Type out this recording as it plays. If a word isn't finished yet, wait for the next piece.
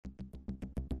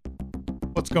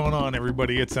What's going on,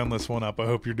 everybody? It's Endless One Up. I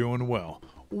hope you're doing well.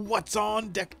 What's on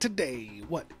deck today?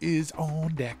 What is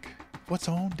on deck? What's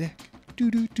on deck?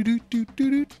 Do do do do do do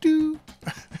do do.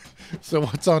 So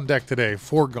what's on deck today?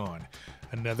 FOREGONE,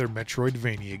 another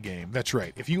Metroidvania game. That's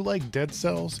right. If you like Dead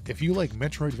Cells, if you like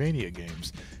Metroidvania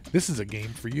games, this is a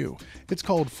game for you. It's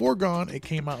called FOREGONE. It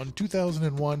came out in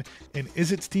 2001. And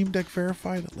is it Steam Deck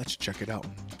verified? Let's check it out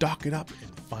and dock it up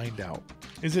and find out.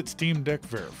 Is it Steam Deck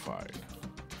verified?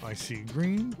 I see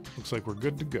green. Looks like we're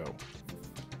good to go.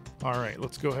 All right,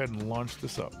 let's go ahead and launch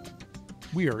this up.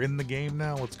 We are in the game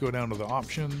now. Let's go down to the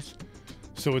options.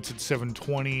 So it's at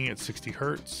 720 at 60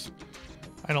 hertz.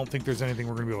 I don't think there's anything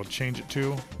we're going to be able to change it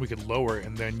to. We could lower it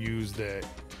and then use the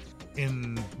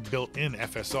built-in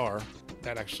FSR.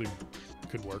 That actually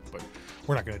could work, but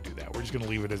we're not going to do that. We're just going to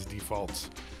leave it as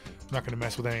defaults. I'm not going to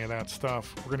mess with any of that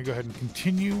stuff. We're going to go ahead and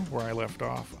continue where I left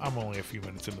off. I'm only a few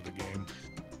minutes into the game.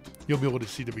 You'll be able to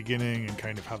see the beginning and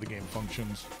kind of how the game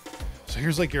functions. So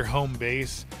here's like your home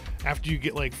base. After you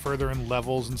get like further in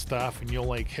levels and stuff and you'll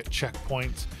like hit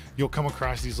checkpoints, you'll come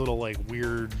across these little like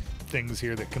weird things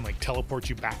here that can like teleport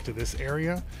you back to this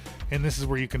area. And this is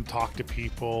where you can talk to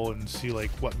people and see like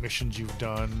what missions you've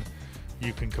done.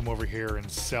 You can come over here and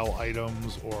sell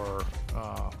items or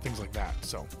things like that.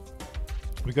 So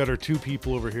we got our two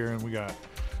people over here and we got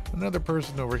another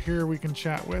person over here we can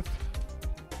chat with.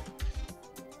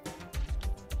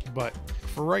 But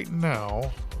for right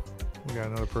now, we got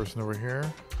another person over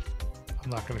here. I'm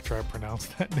not going to try to pronounce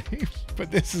that name, but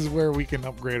this is where we can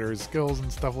upgrade our skills and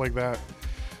stuff like that.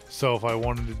 So if I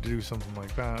wanted to do something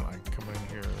like that, I can come in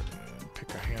here and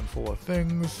pick a handful of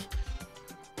things.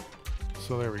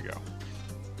 So there we go.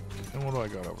 And what do I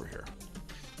got over here?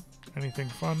 Anything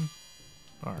fun?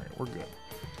 All right, we're good.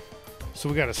 So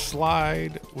we got a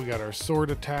slide. We got our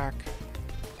sword attack.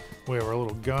 We have our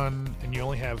little gun, and you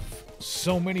only have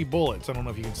so many bullets. I don't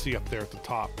know if you can see up there at the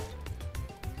top.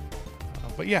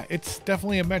 But yeah, it's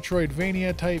definitely a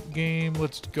Metroidvania type game.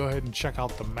 Let's go ahead and check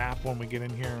out the map when we get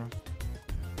in here.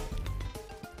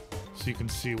 So you can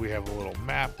see we have a little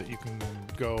map that you can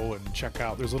go and check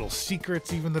out. There's little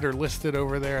secrets even that are listed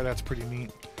over there. That's pretty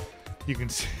neat. You can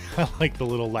see, I like the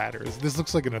little ladders. This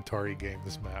looks like an Atari game,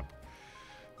 this map.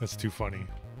 That's too funny.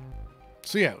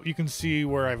 So yeah, you can see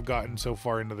where I've gotten so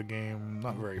far into the game.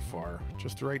 Not very far,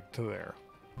 just right to there.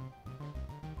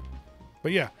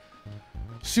 But yeah,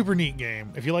 super neat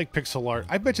game. If you like pixel art,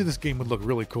 I bet you this game would look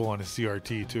really cool on a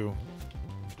CRT too.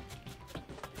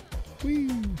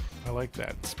 Whee! I like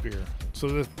that spear.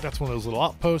 So that's one of those little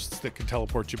outposts that can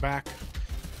teleport you back.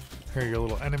 Here are your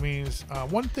little enemies.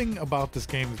 One thing about this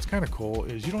game that's kind of cool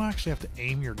is you don't actually have to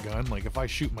aim your gun. Like if I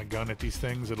shoot my gun at these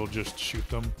things, it'll just shoot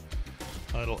them.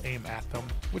 It'll aim at them,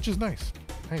 which is nice.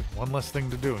 Hey, one less thing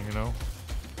to do, you know?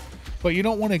 But you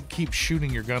don't want to keep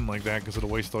shooting your gun like that because it'll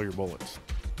waste all your bullets.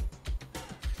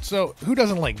 So, who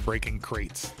doesn't like breaking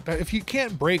crates? If you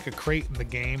can't break a crate in the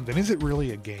game, then is it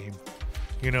really a game?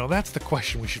 You know, that's the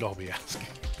question we should all be asking.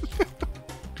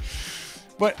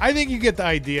 But I think you get the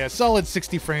idea. Solid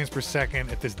 60 frames per second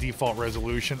at this default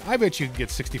resolution. I bet you could get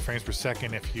 60 frames per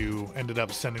second if you ended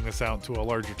up sending this out to a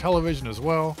larger television as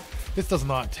well. This does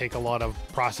not take a lot of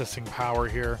processing power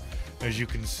here. As you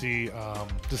can see,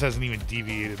 this hasn't even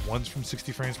deviated once from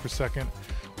 60 frames per second.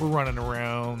 We're running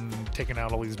around, taking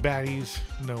out all these baddies.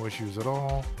 No issues at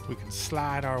all. We can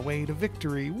slide our way to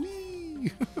victory.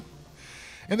 Whee!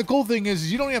 And the cool thing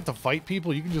is you don't have to fight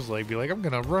people. You can just like be like, I'm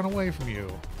gonna run away from you.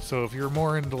 So if you're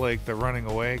more into like the running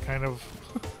away kind of,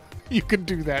 you can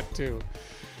do that too.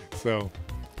 So,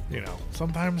 you know,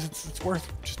 sometimes it's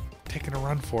worth just taking a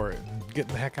run for it and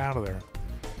getting the heck out of there.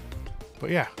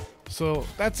 But yeah, so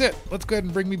that's it. Let's go ahead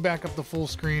and bring me back up the full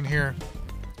screen here.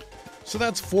 So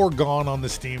that's FOREGONE on the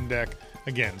Steam Deck.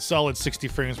 Again, solid 60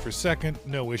 frames per second,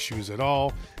 no issues at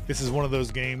all. This is one of those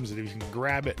games that if you can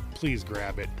grab it, please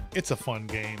grab it. It's a fun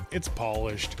game. It's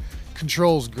polished.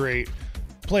 Controls great.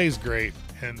 Plays great.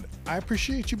 And I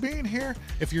appreciate you being here.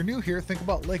 If you're new here, think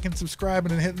about liking,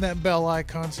 subscribing, and hitting that bell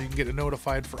icon so you can get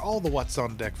notified for all the What's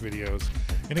on Deck videos.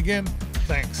 And again,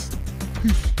 thanks.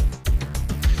 Peace.